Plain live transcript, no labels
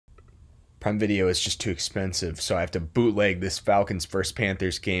Prime Video is just too expensive, so I have to bootleg this Falcons vs.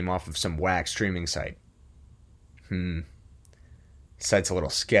 Panthers game off of some whack streaming site. Site's a little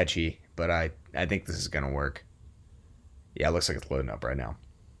sketchy, but I think this is going to work. Yeah, it looks like it's loading up right now.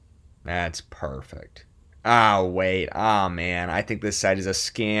 That's perfect. Oh, wait. Oh, man. I think this site is a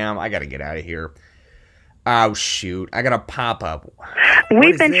scam. I got to get out of here. Oh, shoot. I got a pop-up.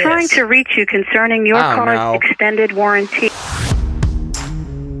 We've been trying to reach you concerning your car's extended warranty.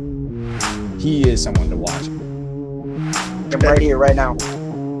 He is someone to watch. I'm right here, right now.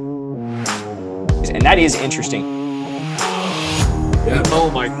 And that is interesting. Yeah.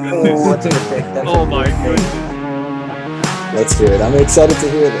 Oh my goodness. Oh, that's a good pick. Oh my goodness. Let's do it. I'm excited to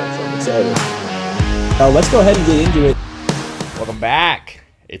hear this. I'm excited. Let's go ahead and get into it. Welcome back.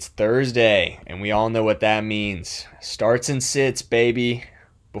 It's Thursday, and we all know what that means. Starts and sits, baby.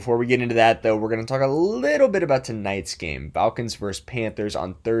 Before we get into that, though, we're going to talk a little bit about tonight's game. Falcons versus Panthers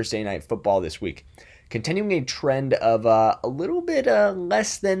on Thursday Night Football this week. Continuing a trend of a little bit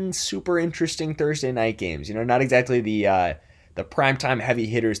less than super interesting Thursday night games. You know, not exactly the primetime heavy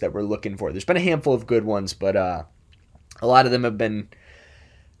hitters that we're looking for. There's been a handful of good ones, but a lot of them have been,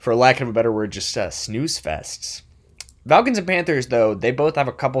 for lack of a better word, just snooze fests. Falcons and Panthers, though, they both have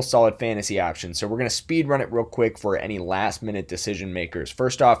a couple solid fantasy options, so we're going to speed run it real quick for any last-minute decision makers.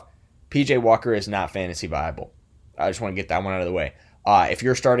 First off, PJ Walker is not fantasy viable. I just want to get that one out of the way. If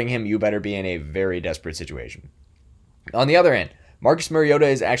you're starting him, you better be in a very desperate situation. On the other hand, Marcus Mariota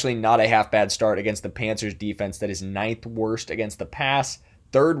is actually not a half-bad start against the Panthers defense that is 9th worst against the pass,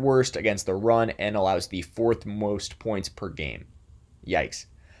 3rd worst against the run, and allows the 4th most points per game. Yikes.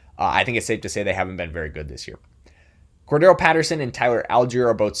 I think it's safe to say they haven't been very good this year. Cordero Patterson and Tyler Algier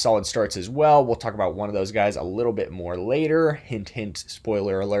are both solid starts as well. We'll talk about one of those guys a little bit more later. Hint, hint,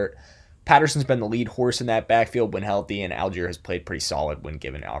 spoiler alert. Patterson's been the lead horse in that backfield when healthy, and Algier has played pretty solid when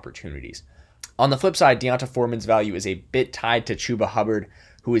given opportunities. On the flip side, Deonta Foreman's value is a bit tied to Chuba Hubbard,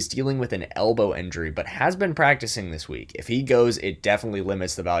 who is dealing with an elbow injury, but has been practicing this week. If he goes, it definitely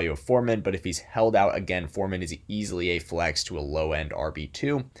limits the value of Foreman, but if he's held out again, Foreman is easily a flex to a low-end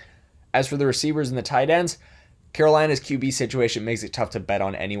RB2. As for the receivers and the tight ends, Carolina's QB situation makes it tough to bet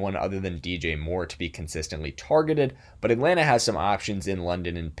on anyone other than DJ Moore to be consistently targeted, but Atlanta has some options in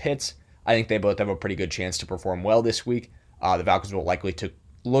London and Pitts. I think they both have a pretty good chance to perform well this week. The Falcons will likely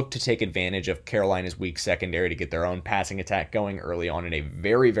look to take advantage of Carolina's weak secondary to get their own passing attack going early on in a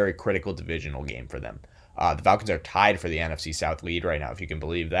very, very critical divisional game for them. The Falcons are tied for the NFC South lead right now, if you can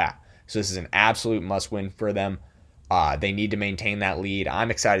believe that. So this is an absolute must-win for them. They need to maintain that lead.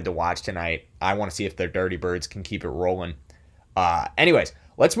 I'm excited to watch tonight. I want to see if their Dirty Birds can keep it rolling. Anyways,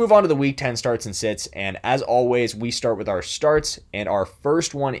 let's move on to the Week 10 starts and sits. And as always, we start with our starts. And our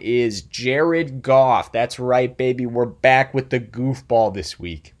first one is Jared Goff. That's right, baby. We're back with the goofball this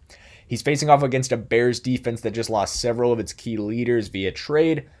week. He's facing off against a Bears defense that just lost several of its key leaders via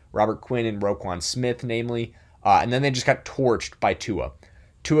trade. Robert Quinn and Roquan Smith, namely. And then they just got torched by Tua.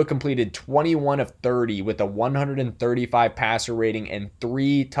 Tua completed 21 of 30 with a 135 passer rating and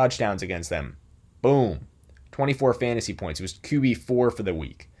 3 touchdowns against them. Boom. 24 fantasy points. He was QB4 for the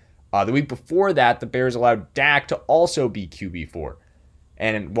week. The week before that, the Bears allowed Dak to also be QB4.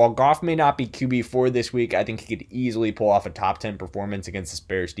 And while Goff may not be QB4 this week, I think he could easily pull off a top 10 performance against this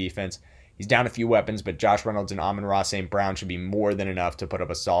Bears defense. He's down a few weapons, but Josh Reynolds and Amon-Ra St. Brown should be more than enough to put up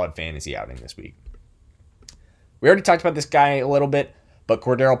a solid fantasy outing this week. We already talked about this guy a little bit, but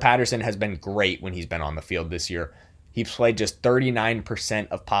Cordero Patterson has been great when he's been on the field this year. He played just 39%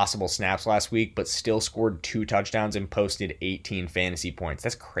 of possible snaps last week, but still scored 2 touchdowns and posted 18 fantasy points.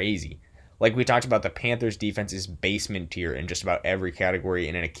 That's crazy. Like we talked about, the Panthers' defense is basement tier in just about every category,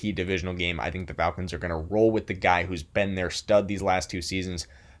 and in a key divisional game, I think the Falcons are going to roll with the guy who's been their stud these last 2 seasons.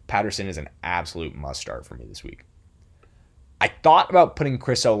 Patterson is an absolute must-start for me this week. I thought about putting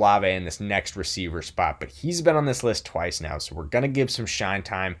Chris Olave in this next receiver spot, but he's been on this list twice now, so we're going to give some shine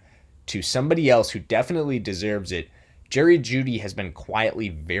time to somebody else who definitely deserves it. Jerry Jeudy has been quietly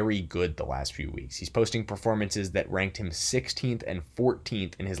very good the last few weeks. He's posting performances that ranked him 16th and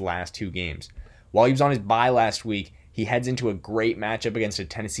 14th in his last 2 games. While he was on his bye last week, he heads into a great matchup against a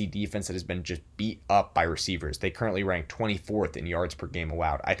Tennessee defense that has been just beat up by receivers. They currently rank 24th in yards per game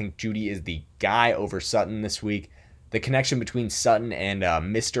allowed. I think Jeudy is the guy over Sutton this week. The connection between Sutton and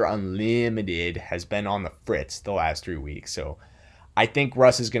Mr. Unlimited has been on the fritz the last 3 weeks. So I think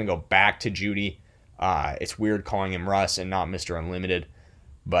Russ is going to go back to Jeudy. It's weird calling him Russ and not Mr. Unlimited.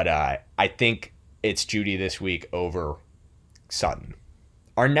 But I think it's Jeudy this week over Sutton.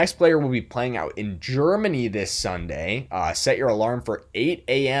 Our next player will be playing out in Germany this Sunday. Set your alarm for 8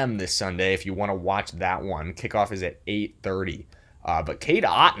 a.m. this Sunday if you want to watch that one. Kickoff is at 8:30. But Cade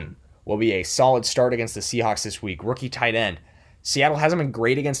Otton will be a solid start against the Seahawks this week. Rookie tight end. Seattle hasn't been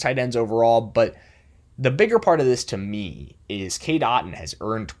great against tight ends overall, but the bigger part of this to me is Cade Otton has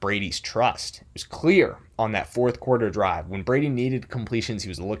earned Brady's trust. It was clear on that fourth quarter drive. When Brady needed completions, he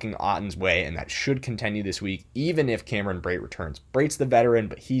was looking Otton's way, and that should continue this week, even if Cameron Brate returns. Brate's the veteran,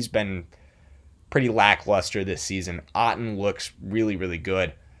 but he's been pretty lackluster this season. Otton looks really, really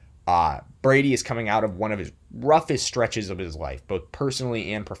good. Brady is coming out of one of his roughest stretches of his life, both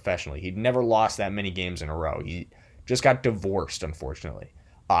personally and professionally. He'd never lost that many games in a row. He just got divorced, unfortunately.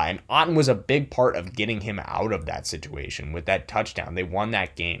 And Otton was a big part of getting him out of that situation with that touchdown. They won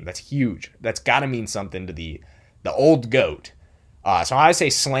that game. That's huge. That's got to mean something to the old GOAT. So I say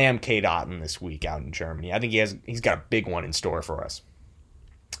slam Cade Otton this week out in Germany. I think he's got a big one in store for us.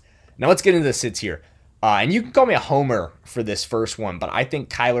 Now let's get into the sits here. And you can call me a homer for this first one, but I think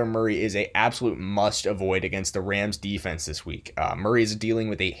Kyler Murray is an absolute must avoid against the Rams defense this week. Murray is dealing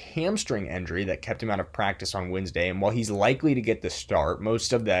with a hamstring injury that kept him out of practice on Wednesday, and while he's likely to get the start,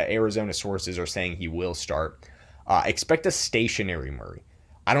 most of the Arizona sources are saying he will start. Expect a stationary Murray.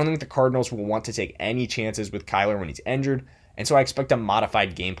 I don't think the Cardinals will want to take any chances with Kyler when he's injured, and so I expect a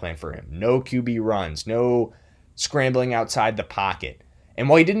modified game plan for him. No QB runs, no scrambling outside the pocket. And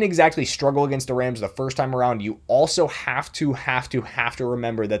while he didn't exactly struggle against the Rams the first time around, you also have to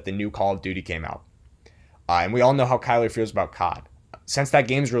remember that the new Call of Duty came out. And we all know how Kyler feels about COD. Since that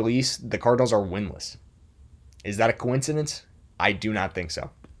game's release, the Cardinals are winless. Is that a coincidence? I do not think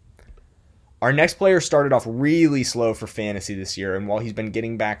so. Our next player started off really slow for fantasy this year, and while he's been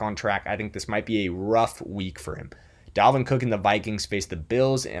getting back on track, I think this might be a rough week for him. Dalvin Cook and the Vikings face the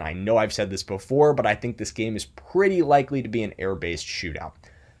Bills, and I know I've said this before, but I think this game is pretty likely to be an air-based shootout.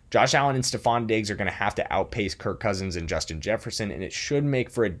 Josh Allen and Stephon Diggs are going to have to outpace Kirk Cousins and Justin Jefferson, and it should make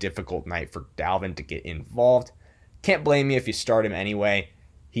for a difficult night for Dalvin to get involved. Can't blame me if you start him anyway.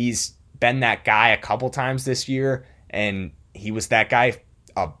 He's been that guy a couple times this year, and he was that guy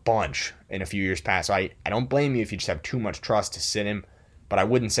a bunch in a few years past. So I don't blame you if you just have too much trust to sit him, but I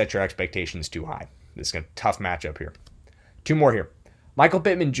wouldn't set your expectations too high. This is a tough matchup here. Two more here. Michael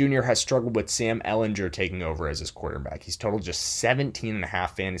Pittman Jr. has struggled with Sam Ehlinger taking over as his quarterback. He's totaled just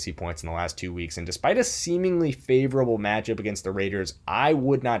 17.5 fantasy points in the last 2 weeks, and despite a seemingly favorable matchup against the Raiders, I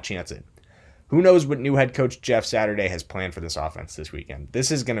would not chance it. Who knows what new head coach Jeff Saturday has planned for this offense this weekend.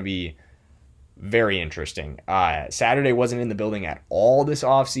 This is going to be very interesting. Saturday wasn't in the building at all this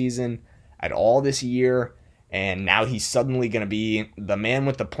offseason, at all this year, and now he's suddenly going to be the man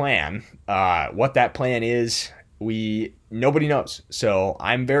with the plan. What that plan is, nobody knows. So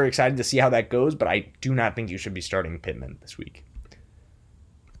I'm very excited to see how that goes, but I do not think you should be starting Pittman this week.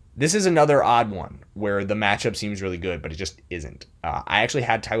 This is another odd one where the matchup seems really good, but it just isn't. I actually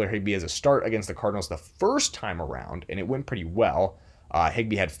had Tyler Higbee as a start against the Cardinals the first time around, and it went pretty well.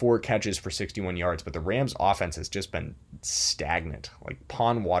 Higbee had 4 catches for 61 yards, but the Rams' offense has just been stagnant, like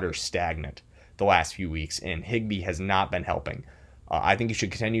pond water stagnant the last few weeks, and Higbee has not been helping. I think you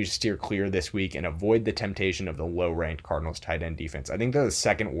should continue to steer clear this week and avoid the temptation of the low-ranked Cardinals tight end defense. I think they're the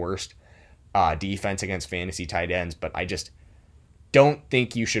second worst defense against fantasy tight ends, but I just don't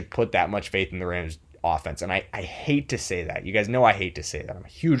think you should put that much faith in the Rams offense. And I hate to say that. You guys know I hate to say that. I'm a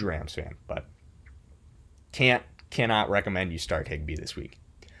huge Rams fan, but cannot recommend you start Higbee this week.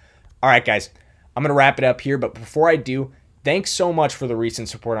 All right, guys, I'm going to wrap it up here, but before I do, thanks so much for the recent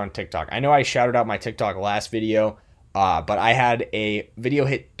support on TikTok. I know I shouted out my TikTok last video, but I had a video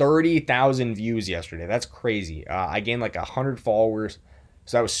hit 30,000 views yesterday. That's crazy. I gained like 100 followers,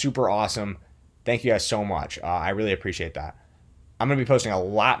 so that was super awesome. Thank you guys so much. I really appreciate that. I'm going to be posting a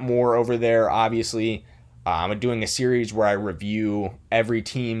lot more over there, obviously. I'm doing a series where I review every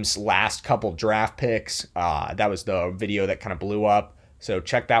team's last couple draft picks. That was the video that kind of blew up. So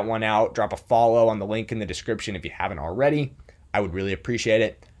check that one out. Drop a follow on the link in the description if you haven't already. I would really appreciate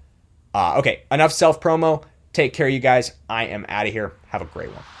it. Okay, enough self-promo. Take care, you guys. I am out of here. Have a great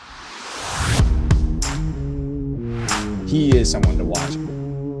one. He is someone to watch.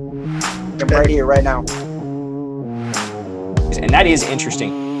 I'm right here, right now. And that is interesting.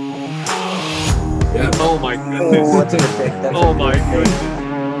 Yeah. Oh my goodness. Oh my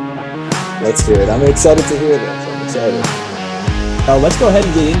goodness. Let's do it. I'm excited to hear this. I'm excited. Let's go ahead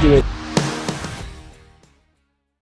and get into it.